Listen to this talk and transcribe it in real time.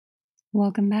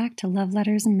Welcome back to Love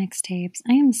Letters and Mixtapes.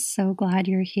 I am so glad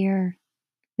you're here.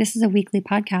 This is a weekly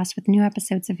podcast with new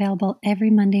episodes available every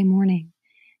Monday morning.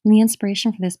 And the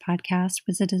inspiration for this podcast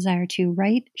was a desire to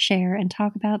write, share, and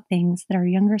talk about things that our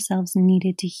younger selves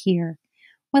needed to hear,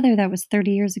 whether that was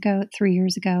 30 years ago, 3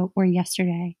 years ago, or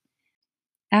yesterday.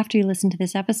 After you listen to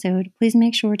this episode, please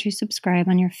make sure to subscribe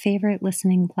on your favorite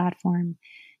listening platform.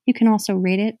 You can also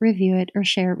rate it, review it, or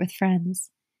share it with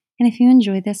friends. And if you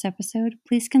enjoyed this episode,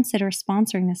 please consider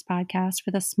sponsoring this podcast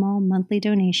with a small monthly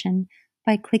donation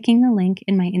by clicking the link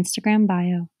in my Instagram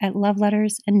bio at Love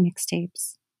Letters and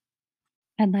Mixtapes.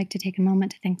 I'd like to take a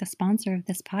moment to thank the sponsor of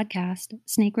this podcast.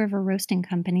 Snake River Roasting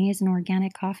Company is an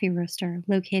organic coffee roaster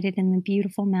located in the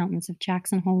beautiful mountains of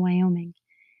Jackson Hole, Wyoming.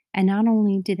 And not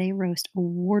only do they roast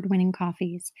award-winning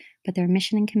coffees, but their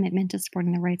mission and commitment to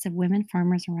supporting the rights of women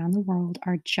farmers around the world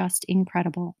are just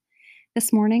incredible.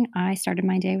 This morning, I started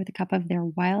my day with a cup of their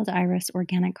Wild Iris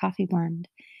organic coffee blend.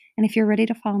 And if you're ready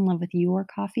to fall in love with your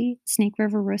coffee, Snake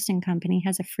River Roasting Company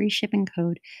has a free shipping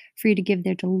code for you to give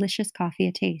their delicious coffee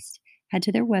a taste. Head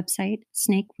to their website,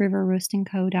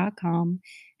 snakeriverroastingco.com,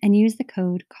 and use the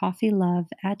code COFFEELOVE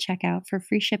at checkout for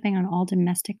free shipping on all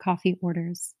domestic coffee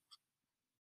orders.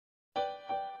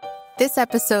 This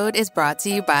episode is brought to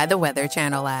you by the Weather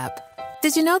Channel app.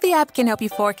 Did you know the app can help you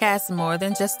forecast more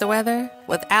than just the weather?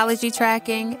 With allergy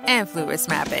tracking and flu risk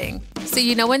mapping. So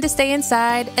you know when to stay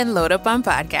inside and load up on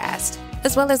podcast.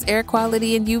 As well as air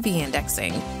quality and UV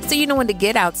indexing. So you know when to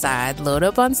get outside, load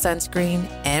up on sunscreen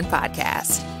and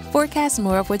podcast. Forecast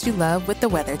more of what you love with the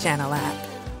Weather Channel app.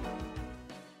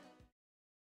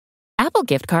 Apple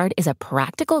Gift Card is a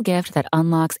practical gift that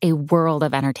unlocks a world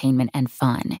of entertainment and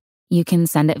fun. You can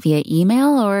send it via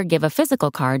email or give a physical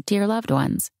card to your loved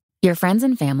ones. Your friends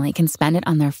and family can spend it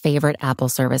on their favorite Apple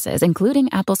services,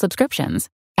 including Apple subscriptions.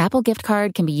 Apple Gift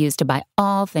Card can be used to buy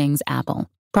all things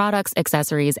Apple. Products,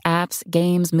 accessories, apps,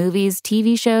 games, movies,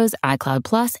 TV shows, iCloud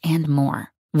Plus, and more.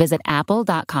 Visit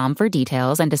apple.com for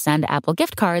details and to send Apple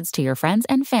Gift Cards to your friends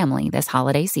and family this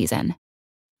holiday season.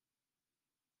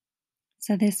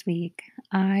 So this week,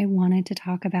 I wanted to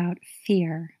talk about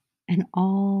fear and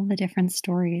all the different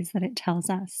stories that it tells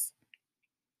us.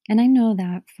 And I know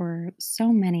that for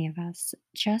so many of us,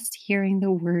 just hearing the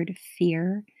word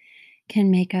fear can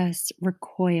make us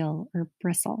recoil or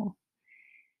bristle.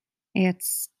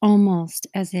 It's almost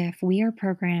as if we are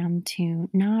programmed to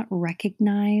not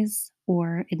recognize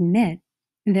or admit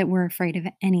that we're afraid of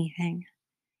anything.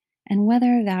 And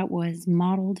whether that was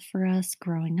modeled for us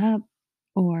growing up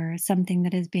or something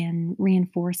that has been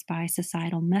reinforced by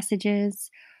societal messages,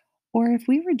 or if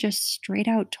we were just straight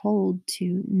out told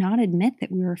to not admit that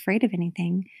we were afraid of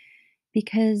anything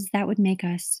because that would make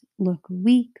us look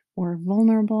weak or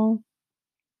vulnerable.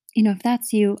 If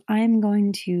that's you, I'm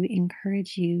going to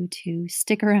encourage you to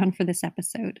stick around for this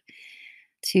episode,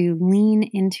 to lean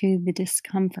into the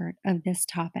discomfort of this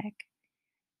topic,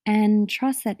 and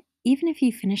trust that even if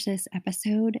you finish this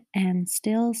episode and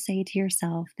still say to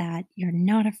yourself that you're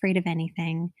not afraid of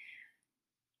anything,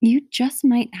 you just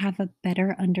might have a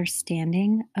better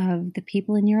understanding of the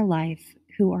people in your life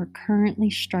who are currently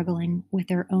struggling with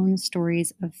their own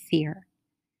stories of fear.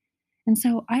 And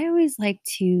so I always like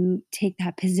to take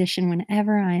that position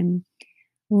whenever I'm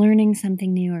learning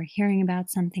something new or hearing about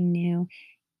something new.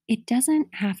 It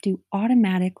doesn't have to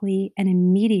automatically and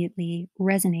immediately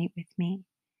resonate with me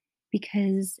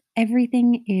because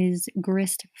everything is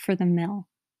grist for the mill.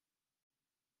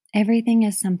 Everything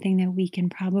is something that we can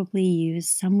probably use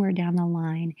somewhere down the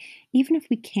line, even if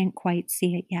we can't quite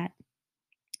see it yet.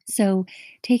 So,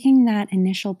 taking that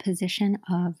initial position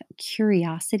of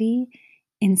curiosity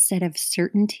instead of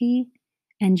certainty,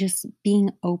 and just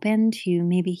being open to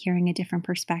maybe hearing a different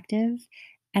perspective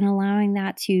and allowing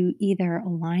that to either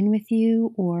align with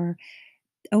you or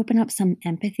open up some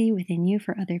empathy within you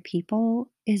for other people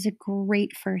is a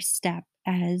great first step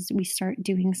as we start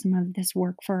doing some of this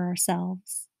work for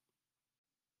ourselves.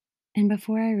 And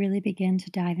before I really begin to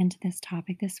dive into this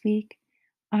topic this week,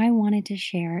 I wanted to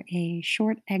share a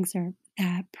short excerpt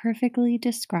that perfectly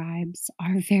describes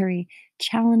our very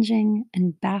challenging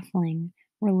and baffling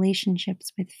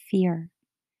relationships with fear.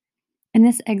 And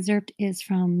this excerpt is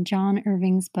from John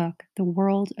Irving's book, The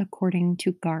World According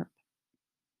to Garp.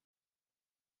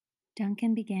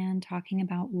 Duncan began talking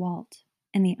about Walt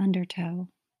and the Undertow,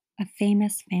 a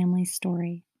famous family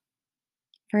story.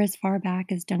 For as far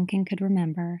back as Duncan could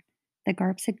remember, the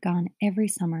Garps had gone every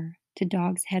summer to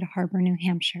Dog's Head Harbor, New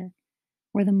Hampshire,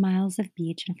 where the miles of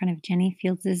beach in front of Jenny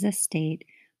Fields' estate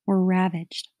were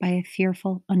ravaged by a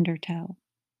fearful undertow.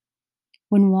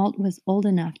 When Walt was old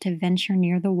enough to venture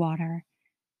near the water,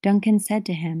 Duncan said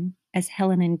to him, as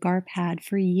Helen and Garp had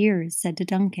for years said to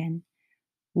Duncan,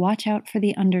 "Watch out for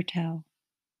the undertow."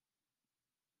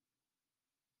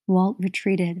 Walt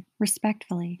retreated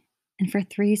respectfully, and for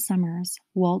 3 summers,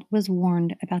 Walt was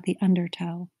warned about the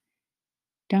undertow.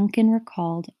 Duncan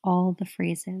recalled all the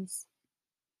phrases.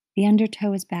 The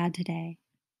undertow is bad today.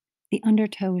 The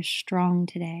undertow is strong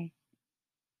today.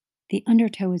 The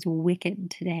undertow is wicked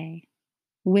today.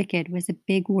 Wicked was a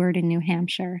big word in New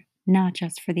Hampshire, not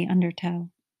just for the undertow.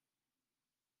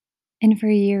 And for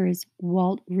years,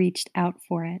 Walt reached out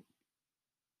for it.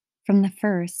 From the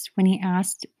first, when he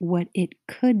asked what it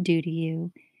could do to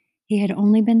you, he had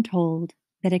only been told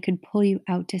that it could pull you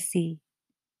out to sea.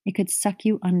 It could suck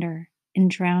you under and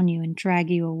drown you and drag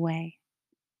you away.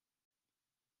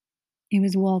 It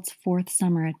was Walt's 4th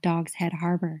summer at Dog's Head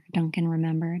Harbor, Duncan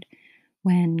remembered,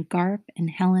 when Garp and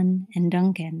Helen and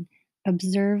Duncan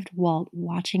observed Walt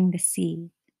watching the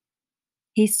sea.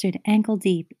 He stood ankle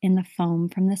deep in the foam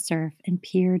from the surf and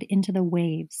peered into the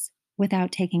waves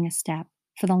without taking a step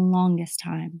for the longest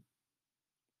time.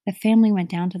 The family went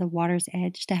down to the water's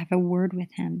edge to have a word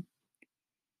with him.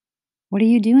 "What are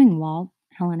you doing, Walt?"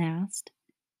 Helen asked.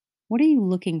 "What are you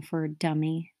looking for,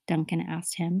 dummy?" Duncan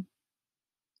asked him.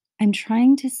 "I'm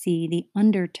trying to see the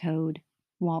undertoad,"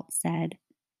 Walt said.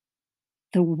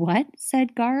 "The what?"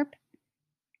 said Garp.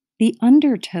 "The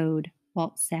undertoad,"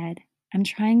 Walt said. "I'm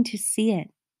trying to see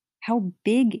it. How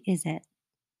big is it?"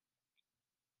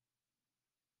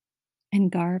 And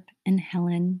Garp and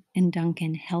Helen and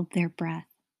Duncan held their breath.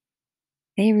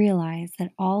 They realized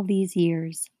that all these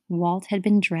years, Walt had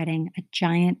been dreading a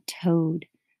giant toad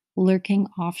lurking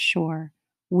offshore,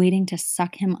 waiting to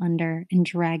suck him under and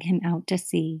drag him out to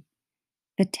sea.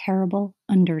 The terrible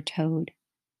undertoad.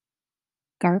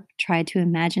 Garp tried to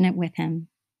imagine it with him.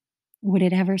 Would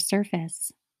it ever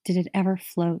surface? Did it ever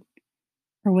float?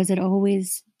 Or was it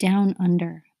always down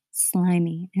under,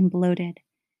 slimy and bloated,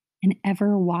 and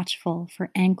ever watchful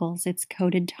for ankles its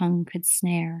coated tongue could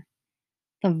snare?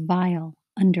 The vile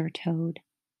undertoad.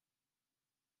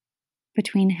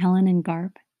 Between Helen and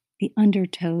Garp, the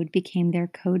undertoad became their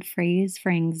code phrase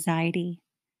for anxiety.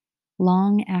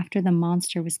 Long after the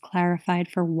monster was clarified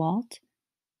for Walt,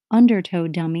 "Undertow,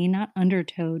 dummy, not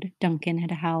undertoad," Duncan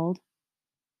had howled.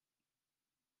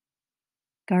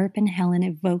 Garp and Helen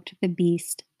evoked the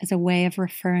beast as a way of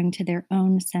referring to their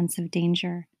own sense of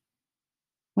danger.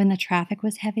 When the traffic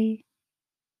was heavy,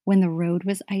 when the road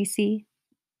was icy,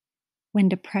 when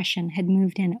depression had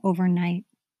moved in overnight,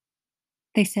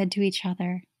 they said to each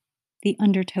other, "The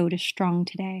undertow is strong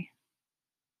today."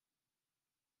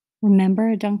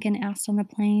 "Remember," Duncan asked on the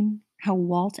plane, "how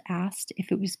Walt asked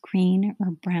if it was green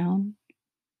or brown?"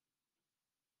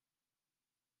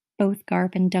 Both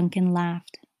Garp and Duncan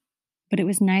laughed, but it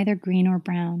was neither green or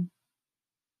brown.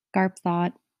 Garp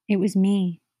thought, "It was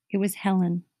me. It was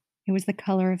Helen. It was the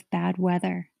color of bad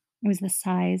weather. It was the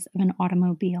size of an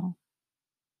automobile."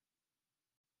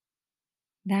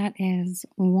 That is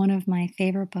one of my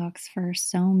favorite books for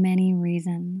so many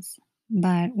reasons.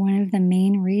 But one of the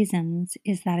main reasons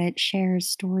is that it shares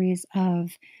stories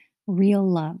of real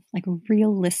love, like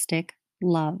realistic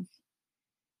love.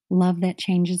 Love that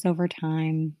changes over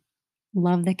time,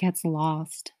 love that gets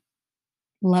lost,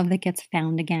 love that gets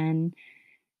found again.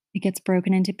 It gets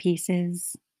broken into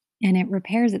pieces and it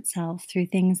repairs itself through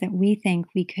things that we think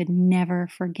we could never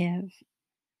forgive.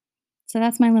 So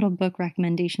that's my little book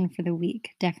recommendation for the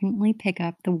week. Definitely pick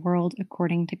up The World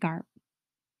According to Garp.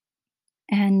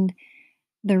 And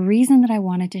the reason that I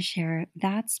wanted to share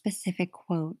that specific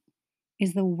quote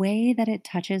is the way that it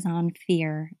touches on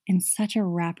fear in such a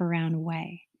wraparound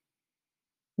way.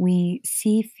 We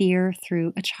see fear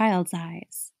through a child's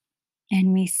eyes,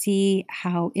 and we see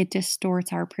how it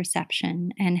distorts our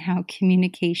perception and how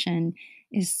communication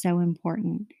is so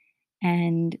important.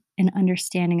 And an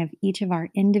understanding of each of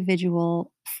our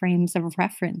individual frames of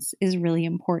reference is really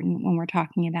important when we're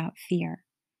talking about fear,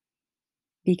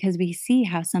 because we see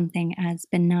how something as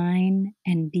benign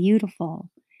and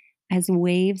beautiful as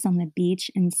waves on the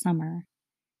beach in summer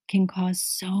can cause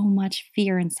so much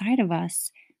fear inside of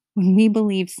us when we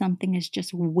believe something is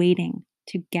just waiting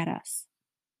to get us.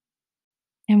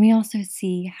 And we also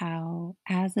see how,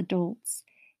 as adults,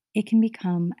 it can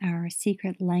become our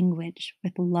secret language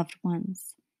with loved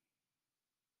ones.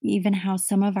 Even how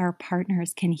some of our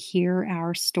partners can hear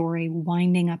our story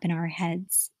winding up in our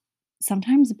heads,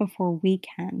 sometimes before we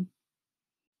can.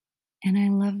 And I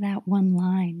love that one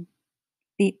line: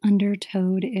 "The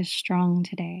undertow is strong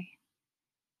today."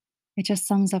 It just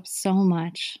sums up so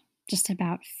much just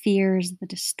about fears, the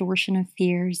distortion of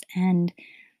fears, and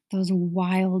those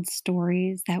wild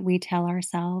stories that we tell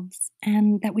ourselves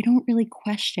and that we don't really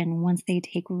question once they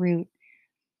take root.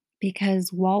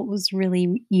 Because Walt was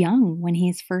really young when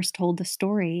he's first told the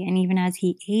story. And even as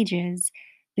he ages,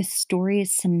 the story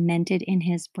is cemented in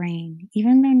his brain,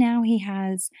 even though now he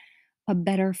has a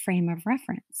better frame of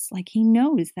reference. Like he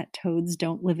knows that toads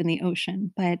don't live in the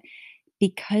ocean, but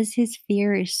because his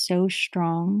fear is so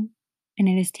strong and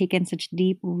it has taken such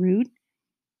deep root,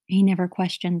 he never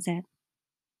questions it.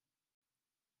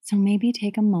 So maybe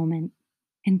take a moment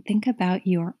and think about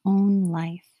your own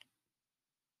life,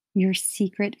 your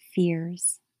secret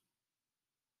fears,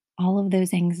 all of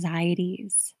those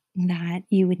anxieties that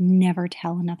you would never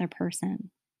tell another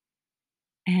person,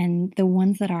 and the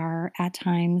ones that are at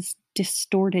times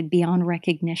distorted beyond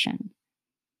recognition,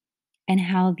 and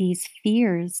how these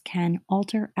fears can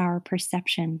alter our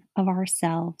perception of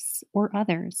ourselves or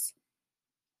others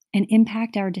and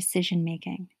impact our decision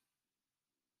making.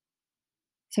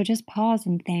 So just pause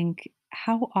and think,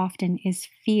 how often is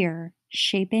fear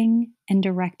shaping and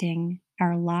directing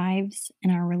our lives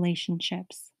and our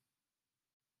relationships?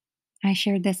 I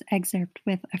shared this excerpt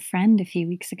with a friend a few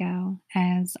weeks ago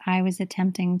as I was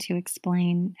attempting to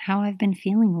explain how I've been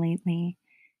feeling lately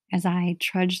as I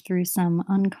trudge through some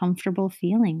uncomfortable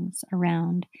feelings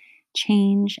around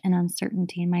change and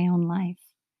uncertainty in my own life.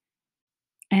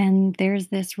 And there's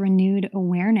this renewed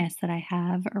awareness that I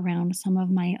have around some of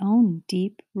my own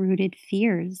deep rooted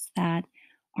fears that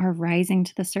are rising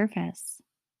to the surface.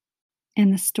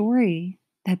 And the story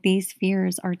that these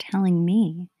fears are telling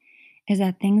me is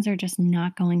that things are just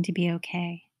not going to be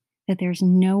okay, that there's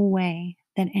no way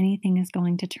that anything is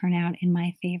going to turn out in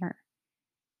my favor,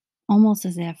 almost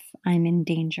as if I'm in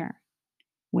danger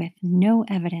with no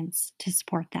evidence to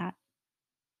support that.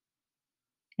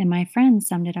 And my friend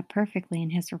summed it up perfectly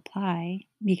in his reply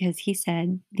because he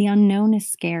said, the unknown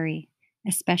is scary,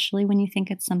 especially when you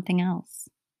think it's something else.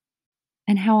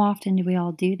 And how often do we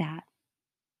all do that?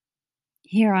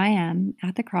 Here I am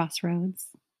at the crossroads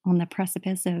on the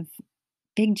precipice of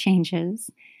big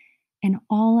changes. And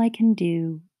all I can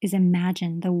do is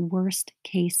imagine the worst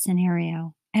case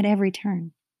scenario at every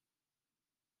turn.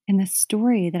 And the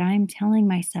story that I'm telling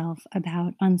myself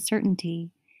about uncertainty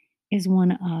is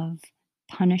one of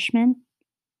punishment,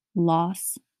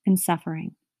 loss, and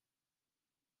suffering.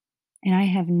 And I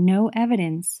have no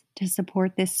evidence to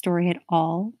support this story at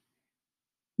all,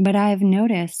 but I've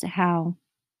noticed how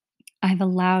I've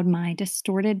allowed my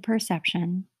distorted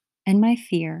perception and my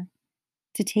fear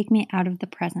to take me out of the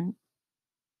present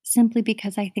simply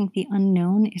because I think the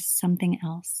unknown is something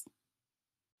else.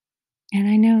 And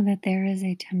I know that there is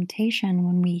a temptation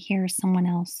when we hear someone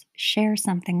else share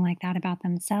something like that about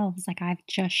themselves, like I've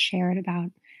just shared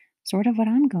about sort of what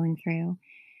I'm going through,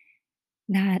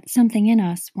 that something in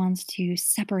us wants to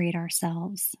separate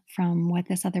ourselves from what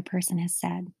this other person has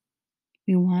said.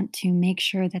 We want to make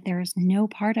sure that there is no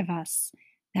part of us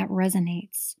that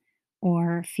resonates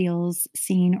or feels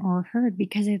seen or heard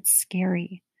because it's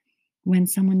scary when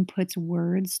someone puts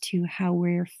words to how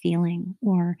we're feeling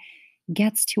or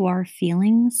gets to our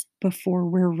feelings before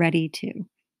we're ready to.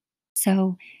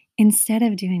 So instead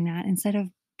of doing that, instead of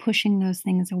pushing those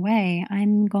things away,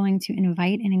 I'm going to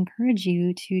invite and encourage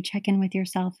you to check in with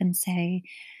yourself and say,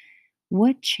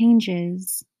 what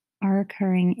changes are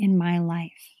occurring in my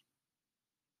life?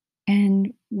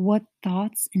 And what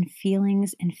thoughts and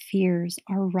feelings and fears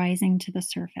are rising to the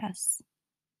surface?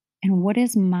 And what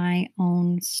is my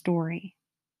own story?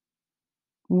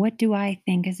 What do I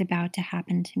think is about to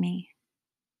happen to me?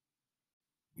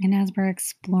 And as we're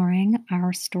exploring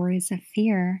our stories of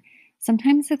fear,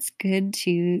 sometimes it's good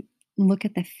to look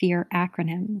at the fear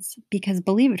acronyms because,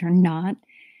 believe it or not,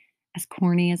 as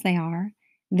corny as they are,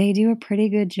 they do a pretty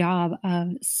good job of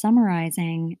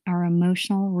summarizing our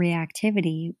emotional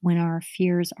reactivity when our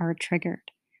fears are triggered.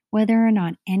 Whether or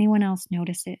not anyone else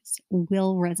notices,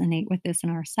 we'll resonate with this in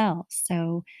ourselves.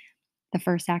 So, the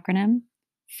first acronym,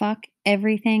 fuck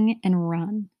everything and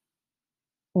run,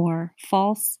 or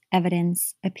false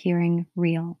evidence appearing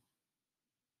real,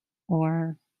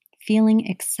 or feeling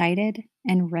excited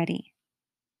and ready,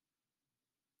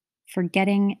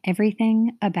 forgetting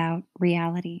everything about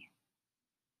reality.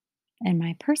 And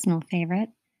my personal favorite,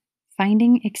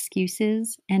 finding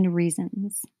excuses and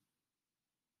reasons.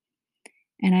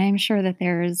 And I am sure that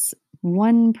there's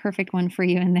one perfect one for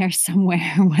you in there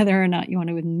somewhere, whether or not you want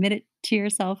to admit it to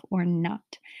yourself or not.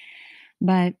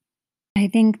 But I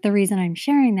think the reason I'm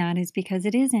sharing that is because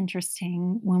it is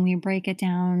interesting when we break it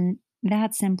down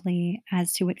that simply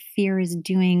as to what fear is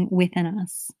doing within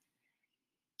us.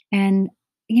 And,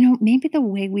 maybe the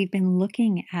way we've been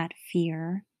looking at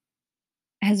fear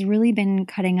has really been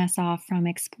cutting us off from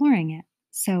exploring it.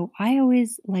 So I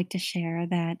always like to share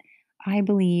that I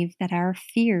believe that our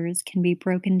fears can be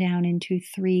broken down into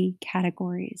three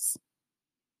categories.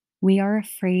 We are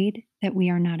afraid that we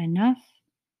are not enough.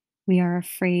 We are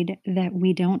afraid that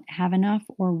we don't have enough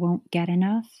or won't get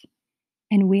enough.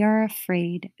 And we are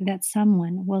afraid that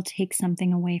someone will take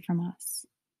something away from us.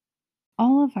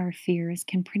 All of our fears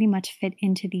can pretty much fit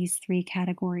into these three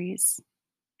categories.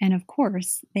 And of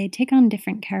course, they take on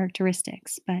different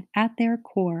characteristics, but at their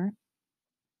core,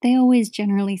 they always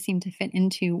generally seem to fit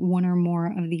into one or more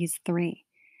of these three.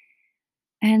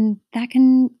 And that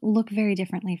can look very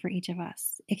differently for each of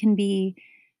us. It can be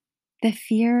the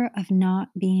fear of not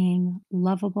being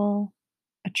lovable,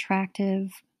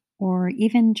 attractive, or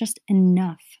even just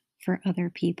enough for other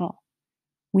people.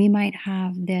 We might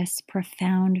have this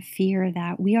profound fear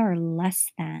that we are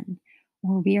less than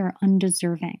or we are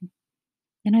undeserving.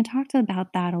 And I talked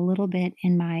about that a little bit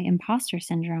in my imposter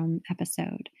syndrome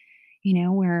episode,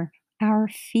 where our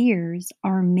fears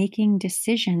are making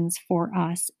decisions for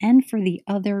us and for the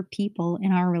other people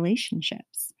in our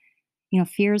relationships.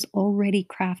 Fear's already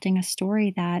crafting a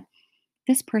story that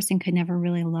this person could never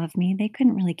really love me. They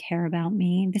couldn't really care about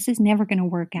me. This is never going to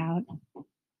work out.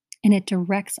 And it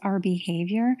directs our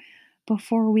behavior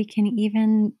before we can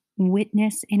even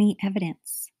witness any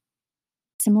evidence.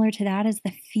 Similar to that is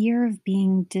the fear of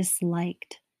being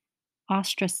disliked,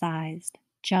 ostracized,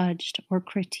 judged, or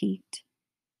critiqued.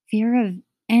 Fear of,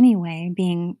 anyway,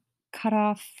 being cut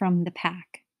off from the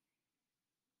pack.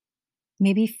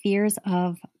 Maybe fears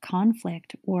of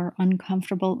conflict or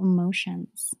uncomfortable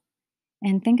emotions.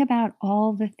 And think about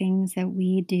all the things that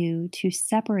we do to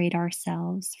separate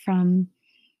ourselves from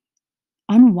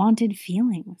unwanted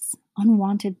feelings,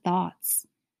 unwanted thoughts,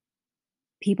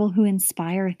 people who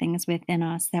inspire things within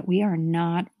us that we are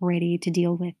not ready to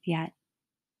deal with yet.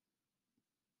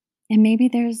 And maybe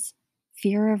there's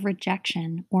fear of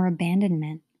rejection or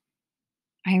abandonment.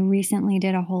 I recently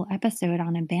did a whole episode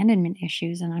on abandonment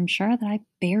issues, and I'm sure that I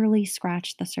barely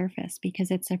scratched the surface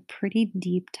because it's a pretty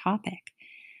deep topic.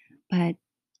 But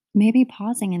maybe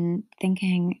pausing and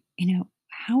thinking,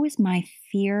 how is my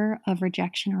fear of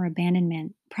rejection or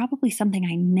abandonment, probably something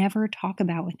I never talk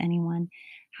about with anyone,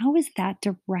 how is that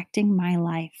directing my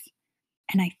life?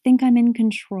 And I think I'm in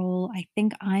control. I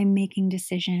think I'm making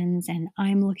decisions and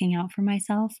I'm looking out for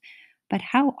myself. But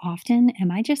how often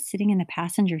am I just sitting in the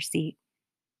passenger seat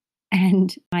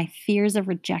and my fears of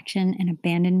rejection and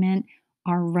abandonment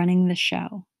are running the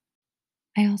show?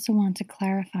 I also want to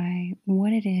clarify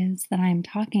what it is that I'm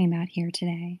talking about here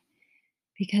today,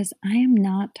 because I am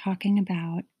not talking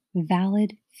about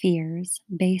valid fears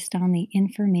based on the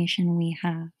information we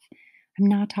have. I'm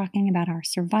not talking about our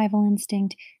survival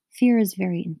instinct. Fear is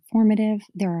very informative.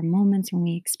 There are moments when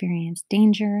we experience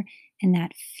danger, and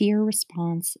that fear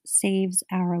response saves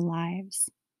our lives.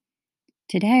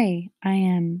 Today, I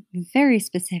am very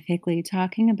specifically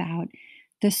talking about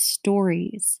the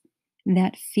stories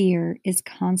that fear is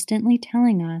constantly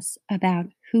telling us about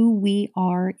who we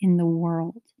are in the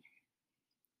world.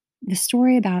 The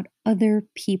story about other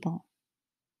people.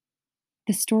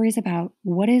 The stories about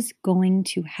what is going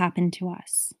to happen to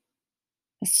us.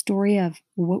 A story of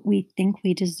what we think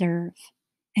we deserve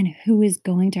and who is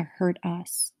going to hurt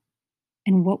us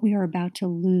and what we are about to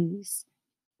lose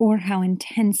or how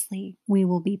intensely we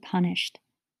will be punished.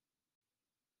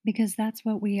 Because that's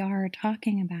what we are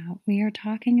talking about. We are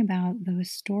talking about those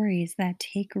stories that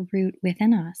take root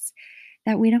within us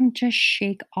that we don't just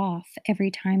shake off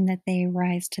every time that they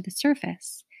rise to the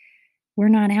surface. We're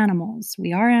not animals.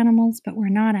 We are animals, but we're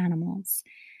not animals.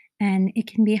 And it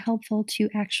can be helpful to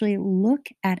actually look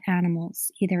at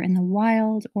animals, either in the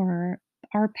wild or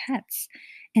our pets,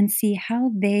 and see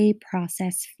how they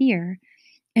process fear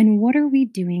and what are we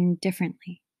doing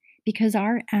differently. Because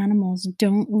our animals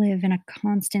don't live in a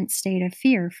constant state of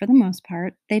fear for the most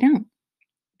part. They don't.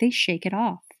 They shake it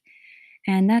off.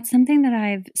 And that's something that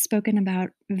I've spoken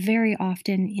about very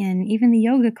often in even the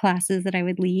yoga classes that I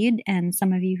would lead. And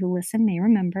some of you who listen may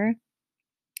remember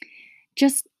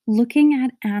just looking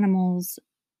at animals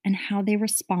and how they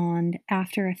respond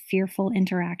after a fearful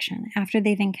interaction, after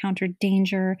they've encountered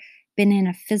danger, been in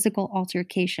a physical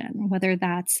altercation, whether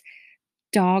that's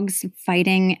dogs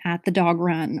fighting at the dog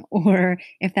run, or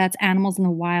if that's animals in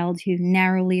the wild who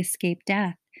narrowly escape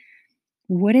death.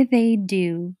 What do they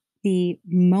do the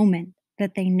moment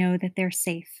that they know that they're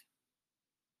safe?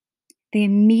 They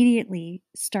immediately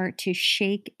start to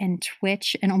shake and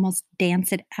twitch and almost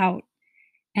dance it out.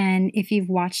 And if you've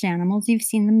watched animals, you've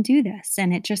seen them do this,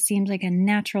 and it just seems like a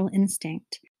natural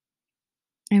instinct.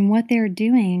 And what they're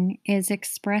doing is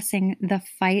expressing the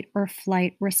fight or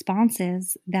flight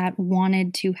responses that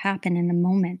wanted to happen in the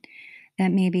moment,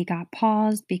 that maybe got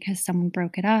paused because someone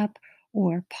broke it up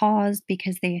or paused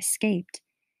because they escaped.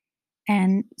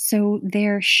 And so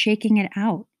they're shaking it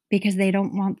out because they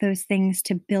don't want those things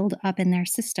to build up in their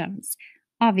systems.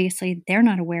 Obviously, they're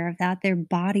not aware of that. Their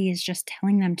body is just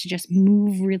telling them to just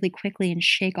move really quickly and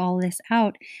shake all this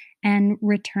out and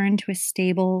return to a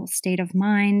stable state of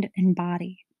mind and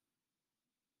body.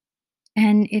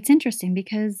 And it's interesting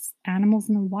because animals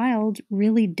in the wild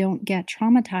really don't get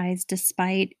traumatized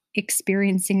despite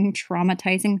experiencing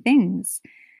traumatizing things.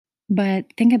 But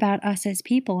think about us as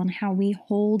people and how we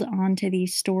hold on to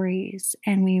these stories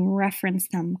and we reference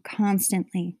them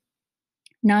constantly,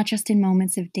 not just in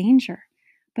moments of danger,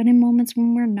 but in moments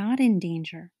when we're not in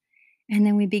danger. And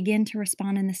then we begin to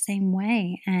respond in the same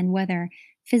way. And whether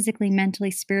physically,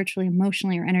 mentally, spiritually,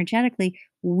 emotionally, or energetically,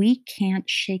 we can't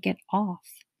shake it off.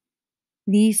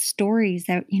 These stories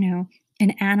that,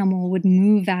 an animal would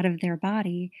move out of their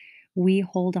body, we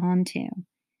hold on to.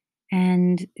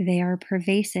 And they are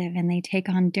pervasive and they take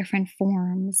on different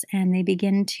forms and they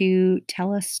begin to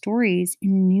tell us stories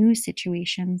in new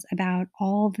situations about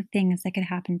all the things that could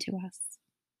happen to us.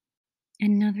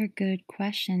 Another good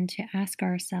question to ask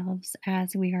ourselves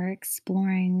as we are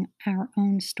exploring our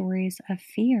own stories of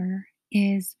fear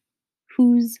is,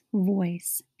 whose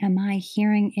voice am I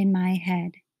hearing in my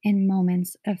head in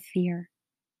moments of fear?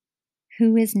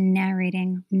 Who is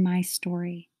narrating my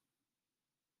story?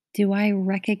 Do I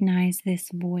recognize this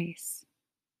voice?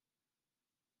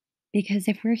 Because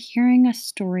if we're hearing a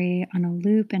story on a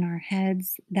loop in our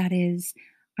heads that is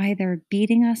either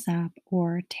beating us up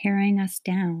or tearing us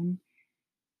down,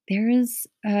 there is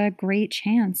a great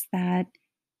chance that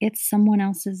it's someone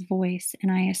else's voice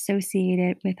and I associate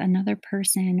it with another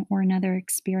person or another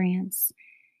experience.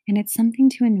 And it's something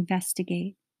to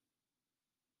investigate.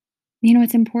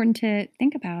 It's important to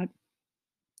think about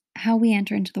how we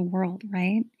enter into the world,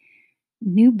 right?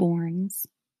 Newborns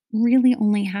really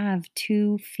only have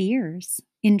two fears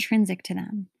intrinsic to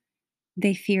them.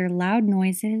 They fear loud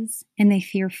noises and they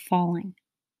fear falling.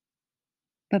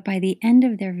 But by the end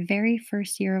of their very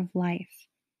first year of life,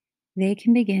 they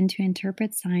can begin to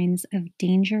interpret signs of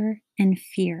danger and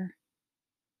fear.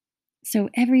 So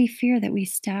every fear that we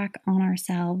stack on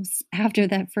ourselves after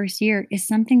that first year is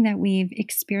something that we've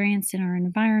experienced in our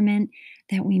environment,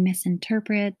 that we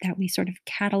misinterpret, that we sort of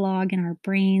catalog in our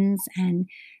brains and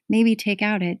maybe take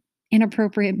out at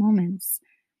inappropriate moments.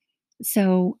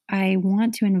 So I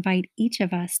want to invite each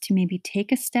of us to maybe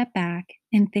take a step back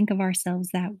and think of ourselves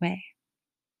that way.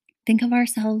 Think of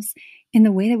ourselves in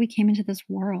the way that we came into this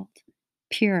world,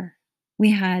 pure.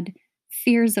 We had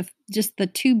fears of just the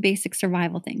two basic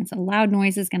survival things: a loud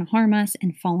noise is going to harm us,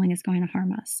 and falling is going to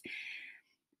harm us.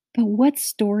 But what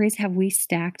stories have we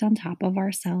stacked on top of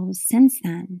ourselves since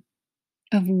then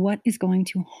of what is going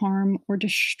to harm or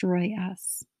destroy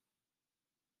us?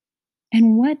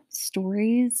 And what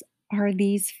stories are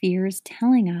these fears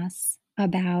telling us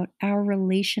about our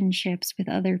relationships with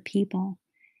other people,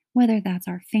 whether that's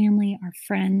our family, our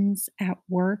friends, at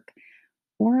work,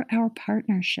 or our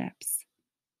partnerships?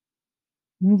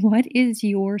 What is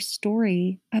your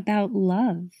story about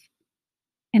love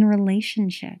and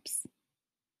relationships?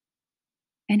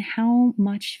 And how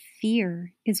much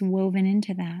fear is woven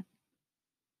into that?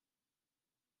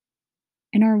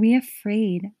 And are we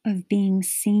afraid of being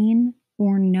seen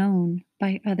or known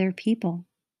by other people?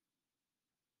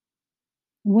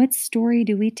 What story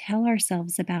do we tell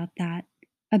ourselves about that?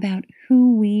 About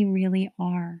who we really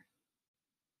are?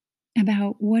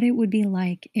 About what it would be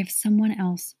like if someone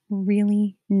else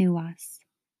really knew us?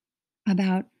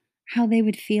 About how they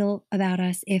would feel about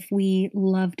us if we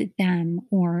loved them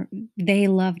or they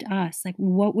loved us? Like,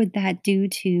 what would that do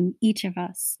to each of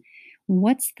us?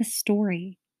 What's the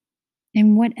story?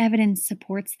 And what evidence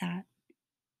supports that?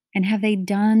 And have they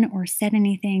done or said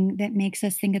anything that makes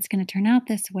us think it's going to turn out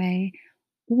this way?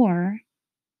 Or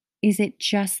is it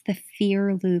just the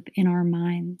fear loop in our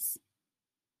minds?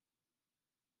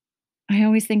 I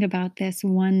always think about this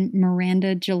one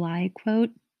Miranda July quote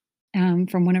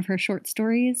from one of her short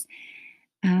stories.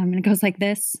 And it goes like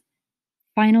this: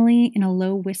 "Finally, in a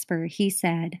low whisper, he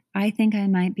said, 'I think I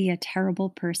might be a terrible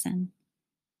person.'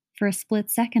 For a split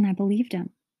second, I believed him.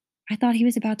 I thought he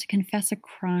was about to confess a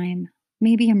crime,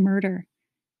 maybe a murder.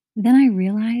 Then I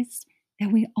realized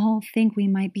that we all think we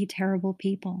might be terrible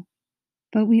people,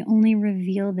 but we only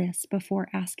reveal this before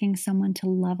asking someone to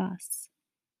love us.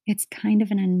 It's kind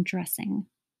of an undressing."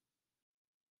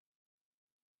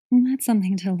 And that's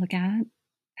something to look at.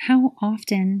 How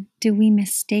often do we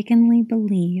mistakenly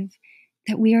believe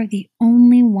that we are the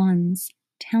only ones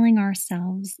telling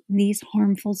ourselves these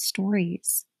harmful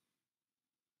stories.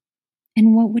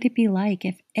 And what would it be like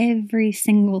if every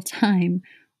single time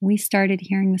we started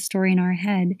hearing the story in our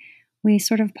head, we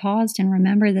sort of paused and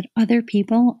remembered that other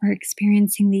people are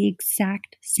experiencing the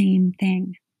exact same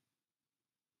thing?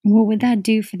 What would that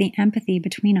do for the empathy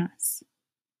between us?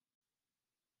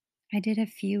 I did a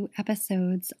few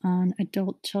episodes on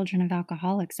adult children of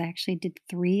alcoholics. I actually did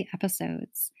 3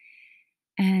 episodes.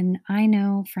 And I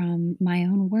know from my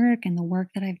own work and the work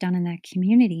that I've done in that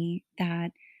community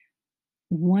that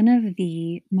one of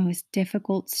the most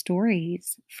difficult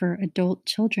stories for adult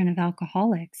children of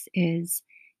alcoholics is,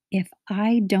 if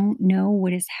I don't know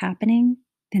what is happening,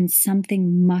 then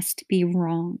something must be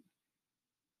wrong.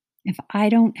 If I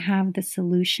don't have the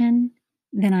solution,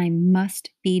 then I must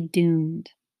be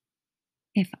doomed.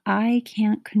 If I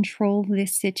can't control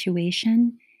this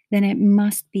situation, then it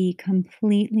must be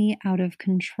completely out of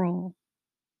control.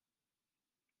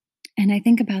 And I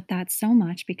think about that so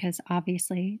much because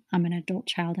obviously I'm an adult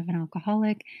child of an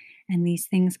alcoholic, and these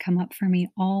things come up for me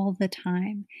all the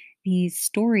time. These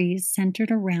stories centered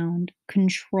around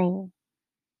control.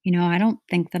 I don't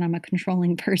think that I'm a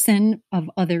controlling person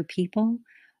of other people,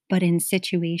 but in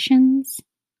situations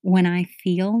when I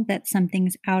feel that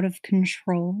something's out of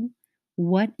control,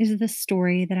 what is the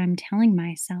story that I'm telling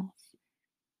myself?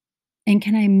 And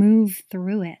can I move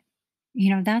through it?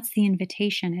 That's the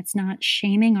invitation. It's not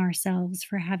shaming ourselves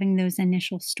for having those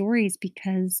initial stories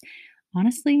because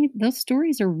honestly, those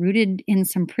stories are rooted in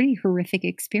some pretty horrific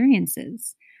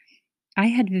experiences. I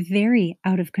had very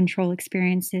out of control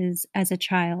experiences as a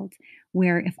child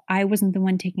where if I wasn't the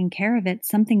one taking care of it,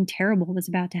 something terrible was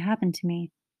about to happen to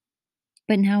me.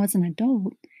 But now as an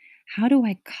adult, how do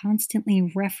I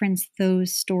constantly reference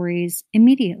those stories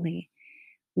immediately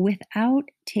without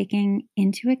taking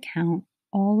into account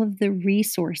all of the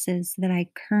resources that I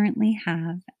currently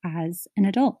have as an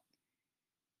adult?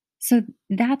 So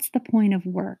that's the point of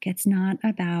work. It's not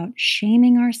about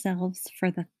shaming ourselves for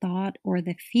the thought or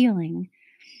the feeling.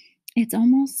 It's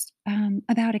almost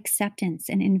about acceptance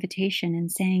and invitation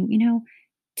and saying,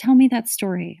 tell me that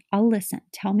story. I'll listen.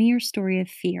 Tell me your story of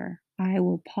fear. I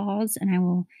will pause and I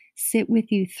will sit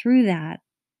with you through that.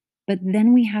 But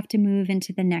then we have to move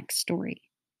into the next story.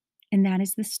 And that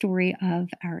is the story of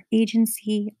our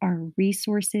agency, our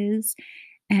resources,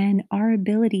 and our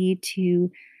ability to,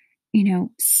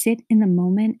 sit in the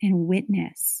moment and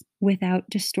witness without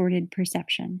distorted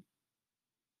perception.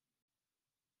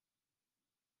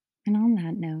 And on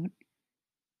that note,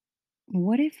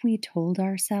 what if we told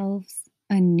ourselves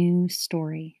a new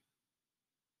story?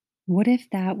 What if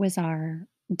that was our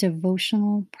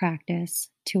devotional practice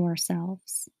to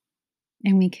ourselves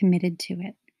and we committed to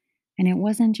it? And it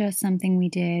wasn't just something we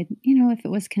did, if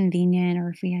it was convenient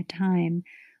or if we had time,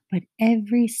 but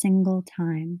every single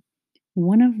time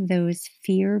one of those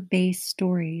fear based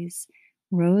stories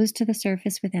rose to the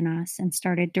surface within us and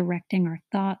started directing our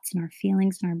thoughts and our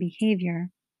feelings and our behavior.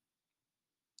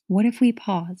 What if we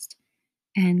paused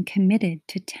and committed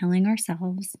to telling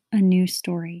ourselves a new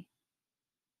story?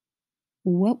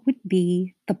 What would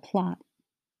be the plot?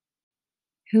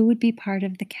 Who would be part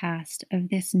of the cast of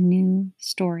this new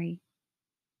story?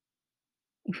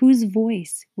 Whose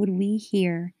voice would we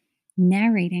hear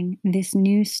narrating this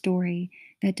new story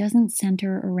that doesn't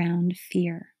center around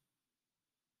fear?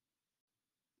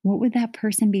 What would that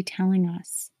person be telling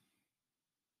us?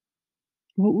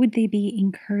 What would they be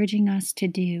encouraging us to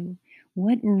do?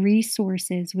 What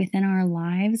resources within our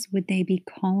lives would they be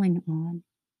calling on?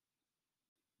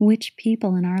 Which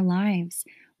people in our lives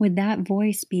would that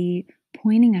voice be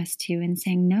pointing us to and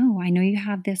saying, no, I know you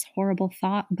have this horrible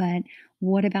thought, but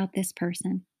what about this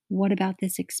person? What about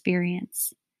this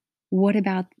experience? What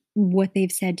about what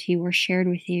they've said to you or shared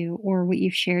with you or what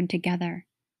you've shared together?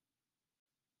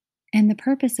 And the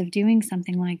purpose of doing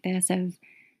something like this, of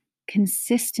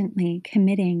consistently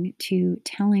committing to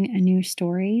telling a new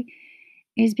story,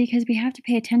 is because we have to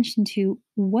pay attention to,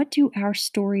 what do our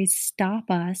stories stop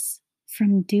us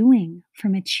from doing,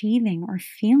 from achieving, or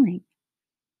feeling?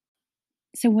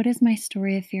 So, what is my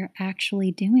story of fear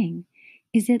actually doing?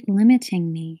 Is it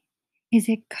limiting me? Is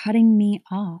it cutting me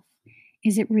off?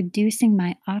 Is it reducing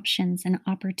my options and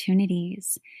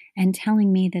opportunities and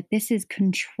telling me that this is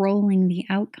controlling the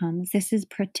outcomes? This is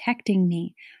protecting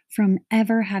me from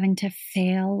ever having to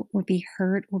fail or be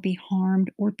hurt or be harmed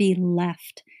or be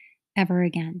left ever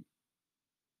again.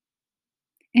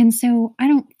 And so I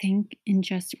don't think in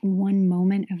just one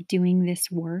moment of doing this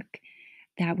work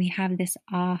that we have this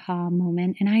aha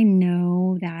moment. And I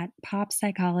know that pop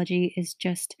psychology is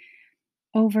just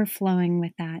overflowing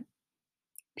with that.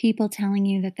 People telling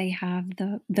you that they have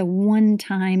the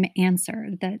one-time answer,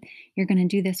 that you're gonna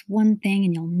do this one thing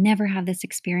and you'll never have this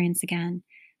experience again.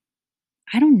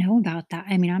 I don't know about that.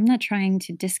 I mean, I'm not trying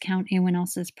to discount anyone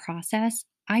else's process.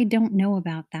 I don't know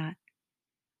about that.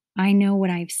 I know what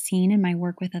I've seen in my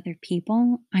work with other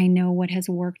people. I know what has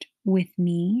worked with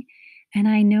me. And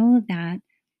I know that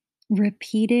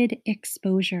repeated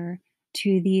exposure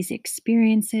to these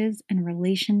experiences and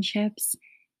relationships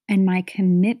and my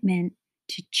commitment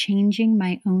to changing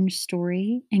my own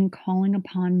story and calling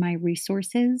upon my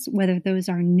resources, whether those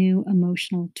are new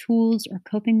emotional tools or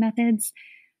coping methods,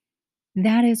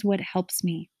 that is what helps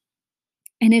me.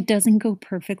 And it doesn't go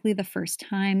perfectly the first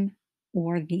time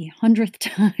or the 100th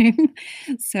time.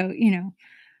 So,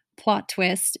 plot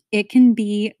twist, it can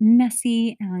be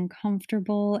messy and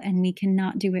uncomfortable, and we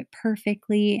cannot do it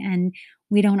perfectly. And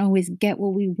we don't always get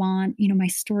what we want. My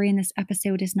story in this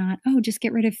episode is not, oh, just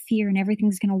get rid of fear and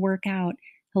everything's going to work out.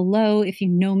 Hello, if you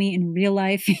know me in real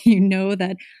life, you know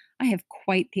that I have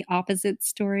quite the opposite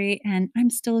story, and I'm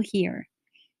still here.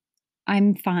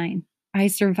 I'm fine. I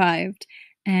survived.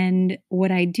 And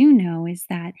what I do know is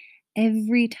that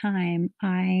every time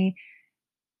I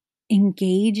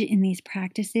engage in these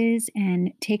practices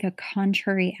and take a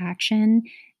contrary action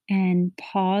and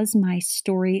pause my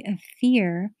story of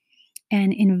fear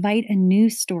and invite a new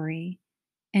story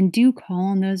and do call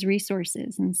on those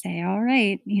resources and say, all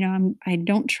right, I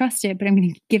don't trust it, but I'm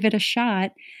going to give it a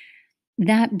shot.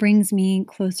 That brings me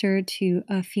closer to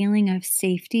a feeling of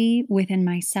safety within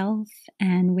myself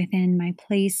and within my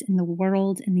place in the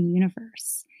world and the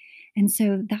universe. And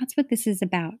so that's what this is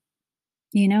about.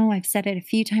 I've said it a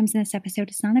few times in this episode.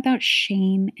 It's not about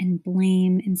shame and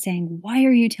blame and saying, why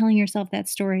are you telling yourself that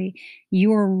story?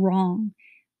 You're wrong.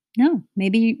 No,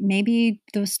 maybe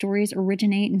those stories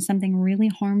originate in something really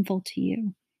harmful to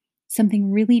you,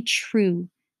 something really true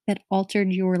that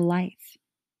altered your life.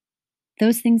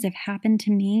 Those things have happened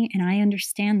to me and I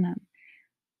understand them.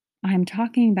 I'm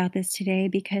talking about this today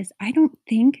because I don't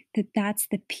think that that's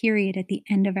the period at the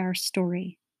end of our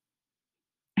story.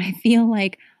 I feel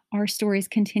like our stories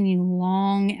continue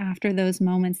long after those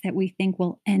moments that we think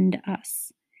will end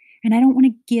us. And I don't want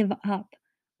to give up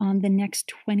on the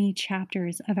next 20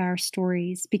 chapters of our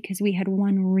stories because we had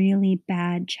one really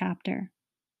bad chapter.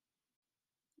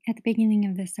 At the beginning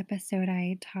of this episode,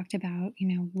 I talked about,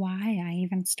 why I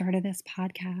even started this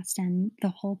podcast and the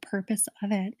whole purpose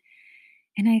of it.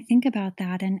 And I think about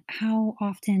that and how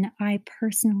often I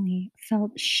personally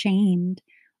felt shamed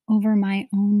over my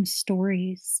own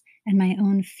stories and my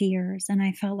own fears. And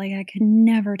I felt like I could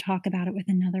never talk about it with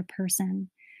another person.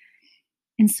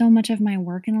 And so much of my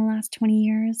work in the last 20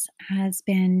 years has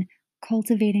been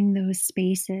cultivating those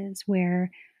spaces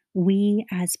where we,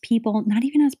 as people, not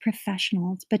even as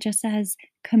professionals, but just as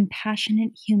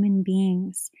compassionate human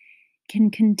beings, can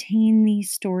contain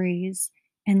these stories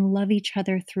and love each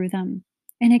other through them.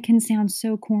 And it can sound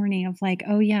so corny of like,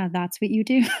 oh yeah, that's what you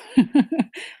do.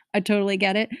 I totally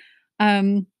get it.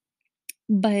 Um,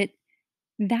 but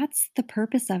that's the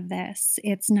purpose of this.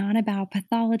 It's not about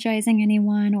pathologizing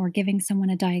anyone or giving someone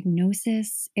a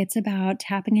diagnosis. It's about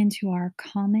tapping into our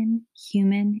common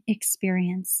human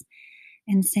experience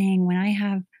and saying, when I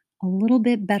have a little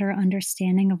bit better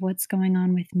understanding of what's going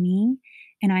on with me,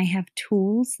 and I have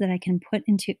tools that I can put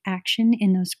into action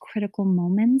in those critical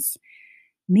moments,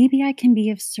 maybe I can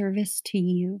be of service to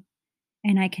you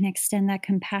and I can extend that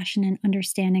compassion and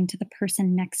understanding to the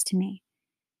person next to me.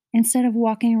 Instead of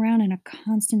walking around in a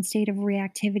constant state of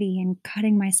reactivity and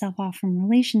cutting myself off from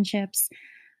relationships,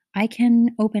 I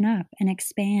can open up and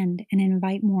expand and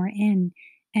invite more in.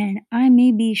 And I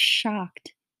may be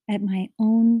shocked at my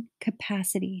own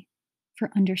capacity for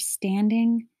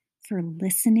understanding, for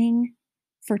listening,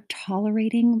 for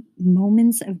tolerating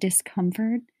moments of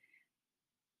discomfort.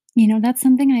 That's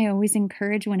something I always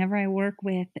encourage whenever I work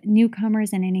with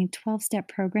newcomers in any 12-step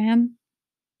program.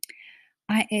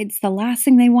 It's the last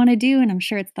thing they wanna do, and I'm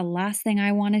sure it's the last thing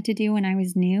I wanted to do when I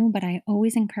was new, but I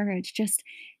always encourage, just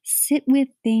sit with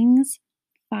things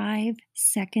 5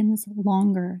 seconds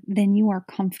longer than you are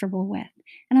comfortable with.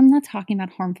 And I'm not talking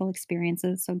about harmful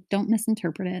experiences, so don't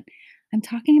misinterpret it. I'm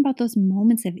talking about those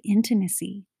moments of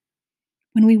intimacy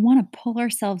when we want to pull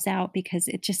ourselves out because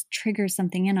it just triggers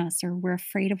something in us or we're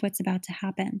afraid of what's about to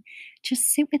happen.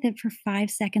 Just sit with it for 5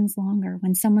 seconds longer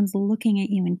when someone's looking at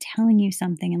you and telling you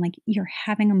something and like you're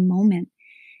having a moment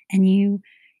and you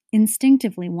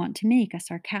instinctively want to make a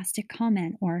sarcastic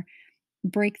comment or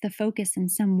break the focus in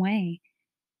some way.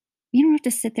 You don't have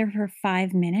to sit there for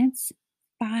 5 minutes,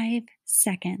 5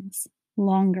 seconds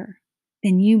longer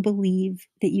than you believe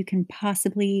that you can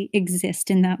possibly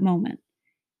exist in that moment.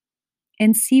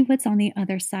 and see what's on the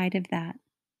other side of that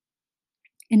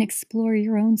and explore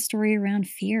your own story around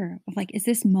fear of like, is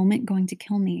this moment going to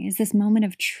kill me? Is this moment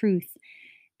of truth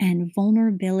and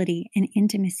vulnerability and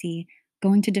intimacy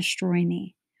going to destroy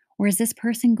me? Or is this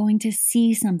person going to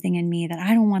see something in me that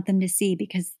I don't want them to see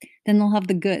because then they'll have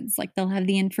the goods, like they'll have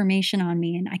the information on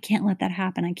me and I can't let that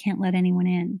happen. I can't let anyone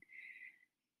in.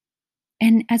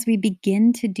 And as we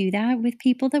begin to do that with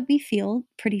people that we feel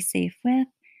pretty safe with,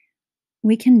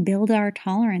 we can build our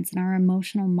tolerance and our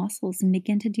emotional muscles and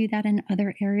begin to do that in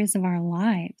other areas of our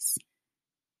lives.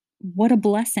 What a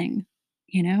blessing,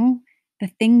 you know?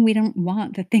 The thing we don't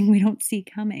want, the thing we don't see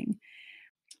coming,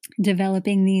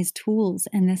 developing these tools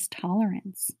and this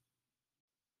tolerance.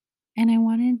 And I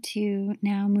wanted to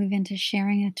now move into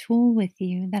sharing a tool with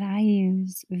you that I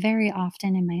use very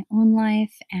often in my own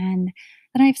life and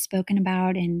that I've spoken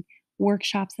about in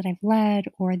workshops that I've led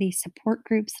or the support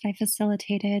groups that I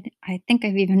facilitated. I think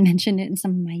I've even mentioned it in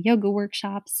some of my yoga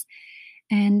workshops.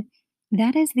 And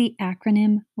that is the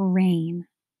acronym RAIN.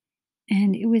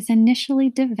 And it was initially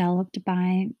developed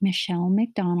by Michelle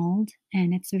McDonald,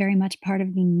 and it's very much part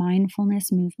of the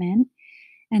mindfulness movement.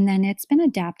 And then it's been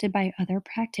adapted by other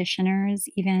practitioners,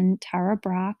 even Tara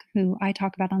Brach, who I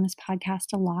talk about on this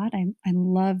podcast a lot. I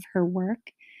love her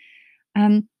work.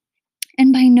 Um,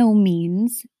 and by no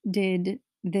means did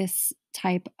this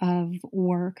type of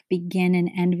work begin and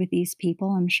end with these people.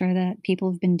 I'm sure that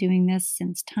people have been doing this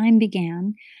since time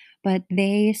began, but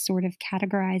they sort of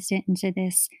categorized it into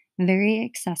this very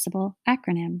accessible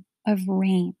acronym of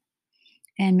RAIN.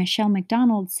 And Michelle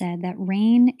McDonald said that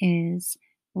RAIN is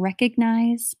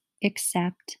recognize,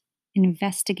 accept,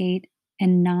 investigate,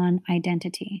 and non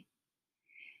identity.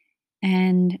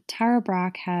 And Tara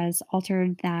Brach has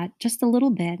altered that just a little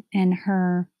bit, and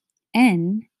her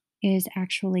N is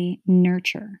actually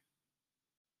nurture.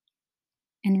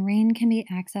 And RAIN can be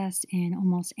accessed in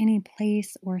almost any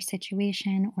place or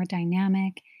situation or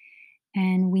dynamic.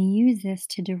 And we use this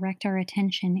to direct our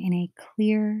attention in a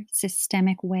clear,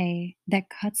 systemic way that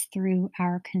cuts through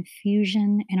our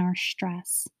confusion and our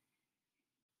stress.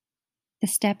 The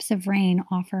steps of RAIN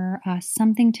offer us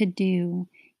something to do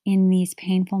in these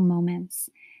painful moments.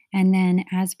 And then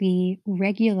as we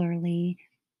regularly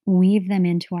weave them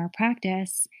into our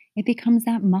practice, it becomes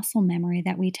that muscle memory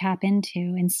that we tap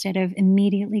into instead of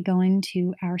immediately going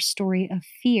to our story of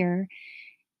fear.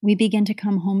 We begin to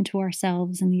come home to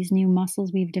ourselves and these new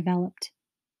muscles we've developed.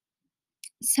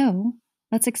 So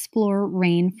let's explore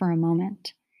RAIN for a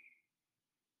moment.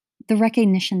 The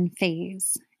recognition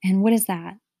phase. And what is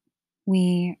that?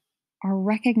 We are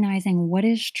recognizing what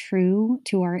is true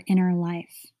to our inner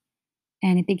life.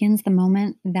 And it begins the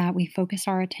moment that we focus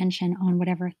our attention on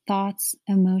whatever thoughts,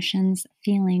 emotions,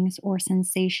 feelings, or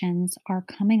sensations are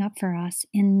coming up for us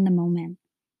in the moment.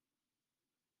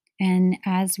 And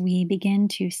as we begin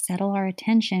to settle our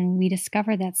attention, we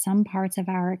discover that some parts of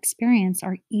our experience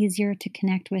are easier to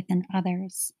connect with than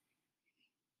others.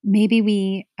 Maybe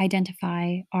we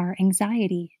identify our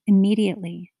anxiety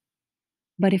immediately,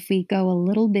 but if we go a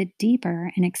little bit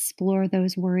deeper and explore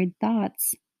those worried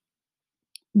thoughts,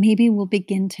 maybe we'll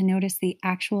begin to notice the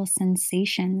actual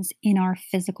sensations in our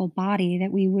physical body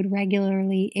that we would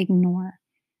regularly ignore.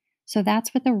 So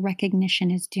that's what the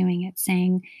recognition is doing. It's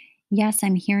saying, yes,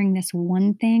 I'm hearing this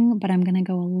one thing, but I'm going to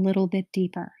go a little bit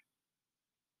deeper.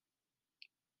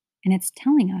 And it's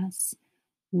telling us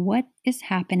what is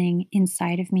happening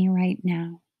inside of me right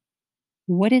now.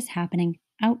 What is happening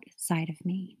outside of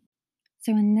me?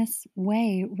 So, in this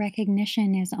way,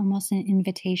 recognition is almost an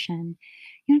invitation.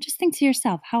 Just think to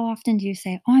yourself, how often do you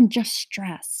say, oh, I'm just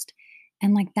stressed?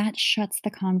 And like that shuts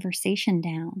the conversation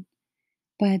down.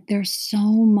 But there's so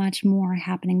much more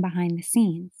happening behind the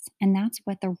scenes. And that's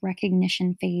what the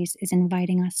recognition phase is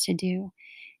inviting us to do.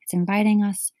 It's inviting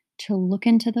us to look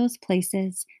into those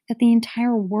places that the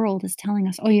entire world is telling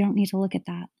us, oh, you don't need to look at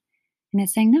that. And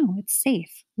it's saying, no, it's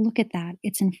safe. Look at that.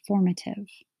 It's informative.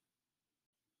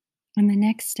 And the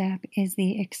next step is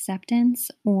the acceptance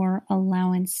or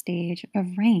allowance stage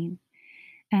of RAIN.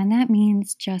 And that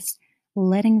means just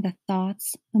letting the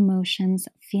thoughts, emotions,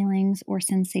 feelings, or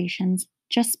sensations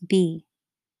just be.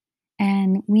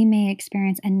 And we may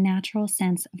experience a natural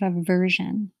sense of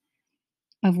aversion,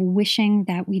 of wishing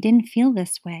that we didn't feel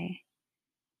this way.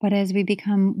 But as we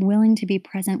become willing to be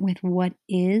present with what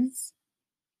is,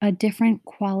 a different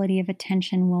quality of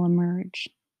attention will emerge.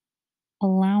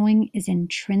 Allowing is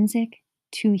intrinsic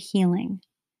to healing.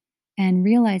 And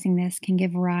realizing this can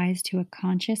give rise to a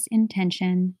conscious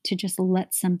intention to just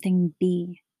let something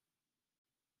be.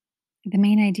 The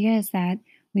main idea is that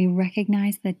we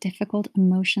recognize the difficult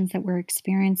emotions that we're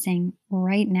experiencing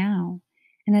right now,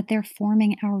 and that they're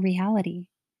forming our reality,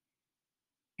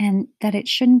 and that it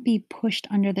shouldn't be pushed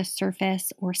under the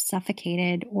surface or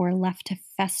suffocated or left to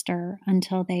fester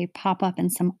until they pop up in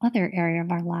some other area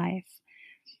of our life.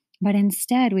 But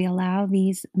instead, we allow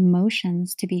these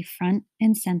emotions to be front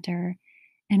and center,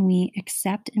 and we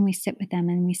accept and we sit with them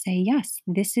and we say, yes,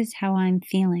 this is how I'm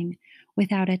feeling,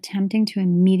 without attempting to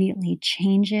immediately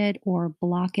change it or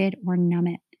block it or numb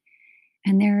it.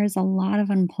 And there is a lot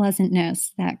of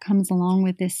unpleasantness that comes along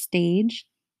with this stage.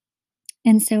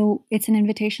 And so it's an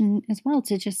invitation as well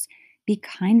to just be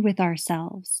kind with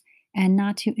ourselves and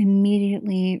not to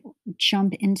immediately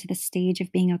jump into the stage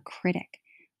of being a critic.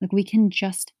 Like, we can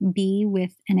just be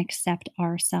with and accept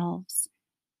ourselves.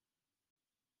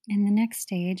 And the next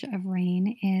stage of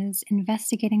rain is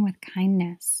investigating with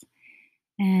kindness.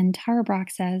 And Tara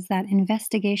Brach says that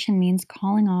investigation means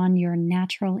calling on your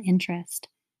natural interest,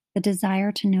 the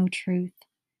desire to know truth,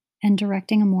 and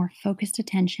directing a more focused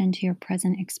attention to your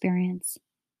present experience.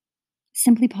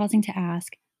 Simply pausing to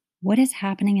ask, what is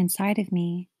happening inside of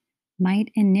me,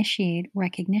 might initiate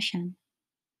recognition.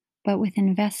 But with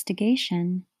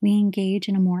investigation, we engage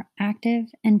in a more active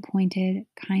and pointed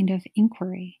kind of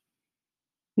inquiry.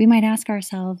 We might ask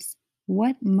ourselves,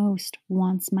 what most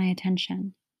wants my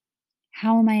attention?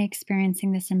 How am I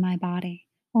experiencing this in my body?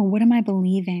 Or what am I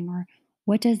believing? Or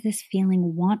what does this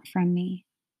feeling want from me?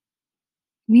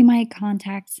 We might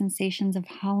contact sensations of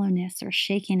hollowness or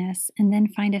shakiness and then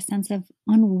find a sense of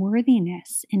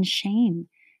unworthiness and shame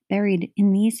buried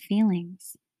in these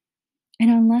feelings. And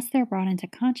unless they're brought into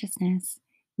consciousness,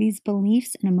 these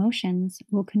beliefs and emotions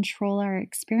will control our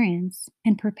experience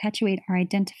and perpetuate our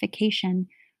identification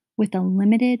with a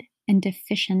limited and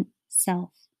deficient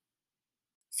self.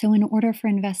 So, in order for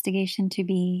investigation to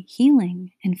be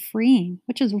healing and freeing,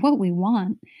 which is what we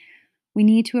want, we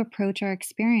need to approach our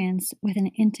experience with an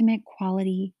intimate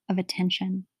quality of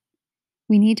attention.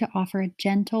 We need to offer a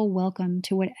gentle welcome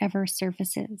to whatever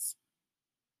surfaces.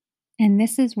 And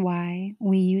this is why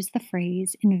we use the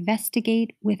phrase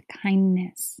investigate with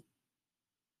kindness.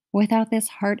 Without this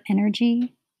heart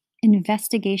energy,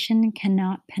 investigation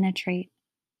cannot penetrate.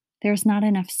 There's not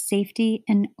enough safety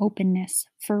and openness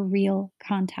for real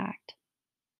contact.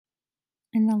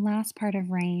 And the last part of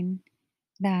rain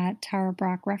that Tara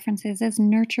Brach references is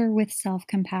nurture with self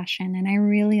compassion. And I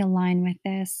really align with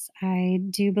this. I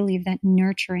do believe that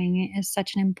nurturing is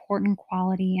such an important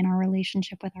quality in our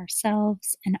relationship with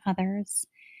ourselves and others.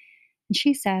 And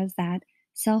she says that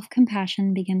self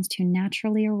compassion begins to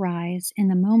naturally arise in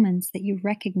the moments that you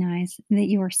recognize that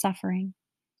you are suffering.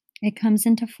 It comes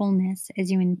into fullness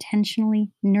as you intentionally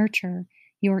nurture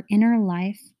your inner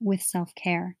life with self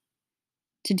care.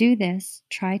 To do this,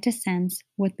 try to sense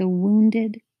what the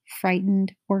wounded,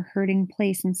 frightened, or hurting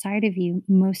place inside of you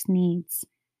most needs,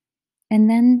 and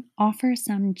then offer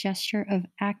some gesture of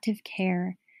active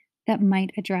care that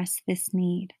might address this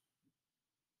need.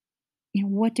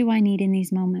 What do I need in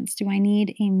these moments? Do I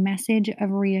need a message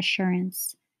of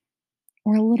reassurance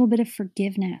or a little bit of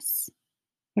forgiveness?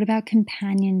 What about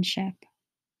companionship,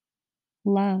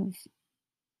 love?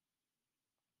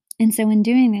 And so, in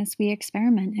doing this, we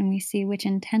experiment and we see which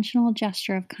intentional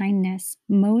gesture of kindness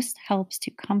most helps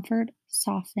to comfort,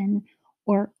 soften,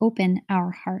 or open our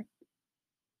heart.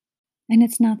 And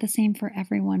it's not the same for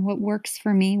everyone. What works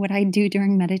for me, what I do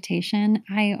during meditation,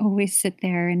 I always sit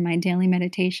there in my daily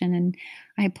meditation and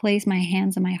I place my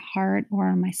hands on my heart or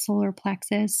on my solar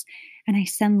plexus and I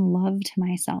send love to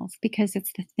myself because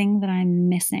it's the thing that I'm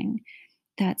missing,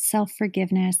 that self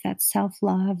forgiveness, that self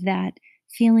love, that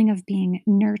feeling of being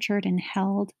nurtured and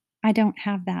held. I don't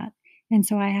have that. And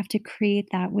so I have to create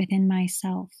that within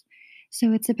myself.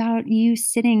 So it's about you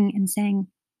sitting and saying,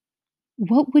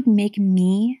 what would make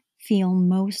me feel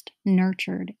most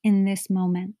nurtured in this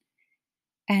moment?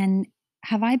 And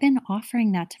have I been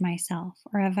offering that to myself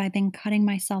or have I been cutting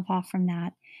myself off from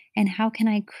that? And how can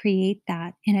I create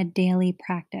that in a daily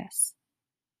practice?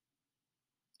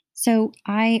 So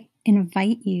I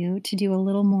invite you to do a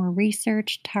little more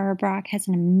research. Tara Brach has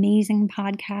an amazing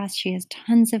podcast. She has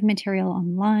tons of material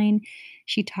online.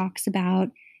 She talks about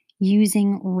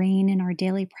using rain in our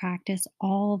daily practice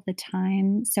all the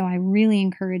time. So I really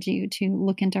encourage you to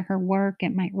look into her work.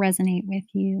 It might resonate with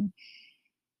you.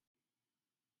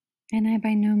 And I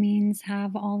by no means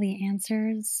have all the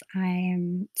answers. I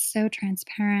am so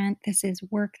transparent. This is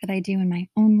work that I do in my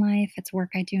own life, it's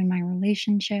work I do in my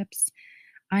relationships.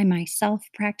 I myself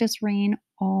practice rain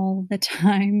all the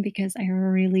time because I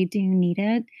really do need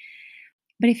it.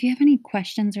 But if you have any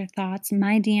questions or thoughts,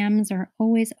 my DMs are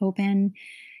always open.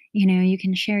 You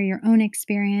can share your own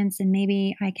experience, and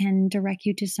maybe I can direct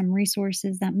you to some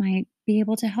resources that might be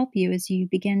able to help you as you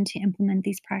begin to implement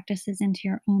these practices into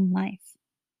your own life.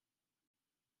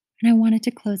 And I wanted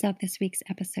to close out this week's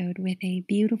episode with a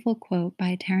beautiful quote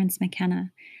by Terence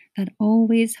McKenna that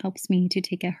always helps me to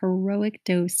take a heroic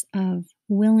dose of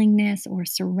willingness or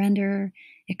surrender,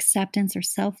 acceptance, or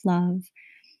self love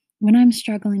when I'm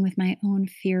struggling with my own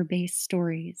fear based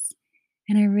stories.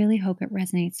 And I really hope it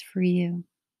resonates for you.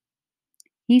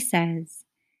 He says,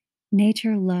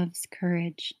 "Nature loves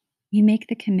courage. You make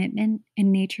the commitment,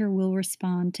 and nature will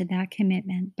respond to that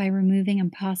commitment by removing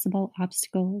impossible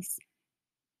obstacles.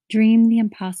 Dream the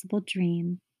impossible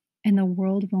dream, and the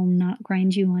world will not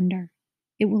grind you under.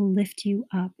 It will lift you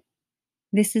up.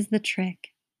 This is the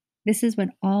trick. This is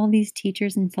what all these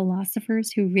teachers and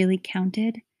philosophers who really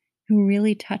counted, who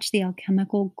really touched the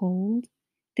alchemical gold,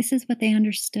 this is what they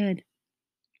understood.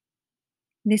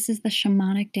 This is the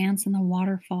shamanic dance in the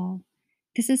waterfall.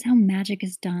 This is how magic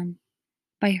is done,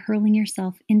 by hurling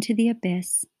yourself into the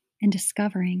abyss and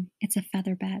discovering it's a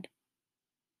feather bed."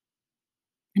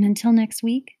 And until next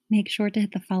week, make sure to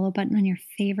hit the follow button on your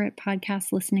favorite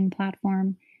podcast listening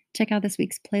platform. Check out this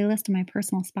week's playlist on my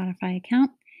personal Spotify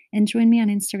account and join me on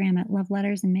Instagram at Love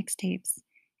Letters and Mixtapes.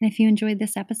 And if you enjoyed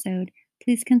this episode,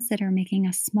 please consider making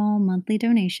a small monthly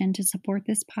donation to support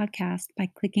this podcast by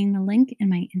clicking the link in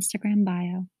my Instagram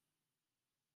bio.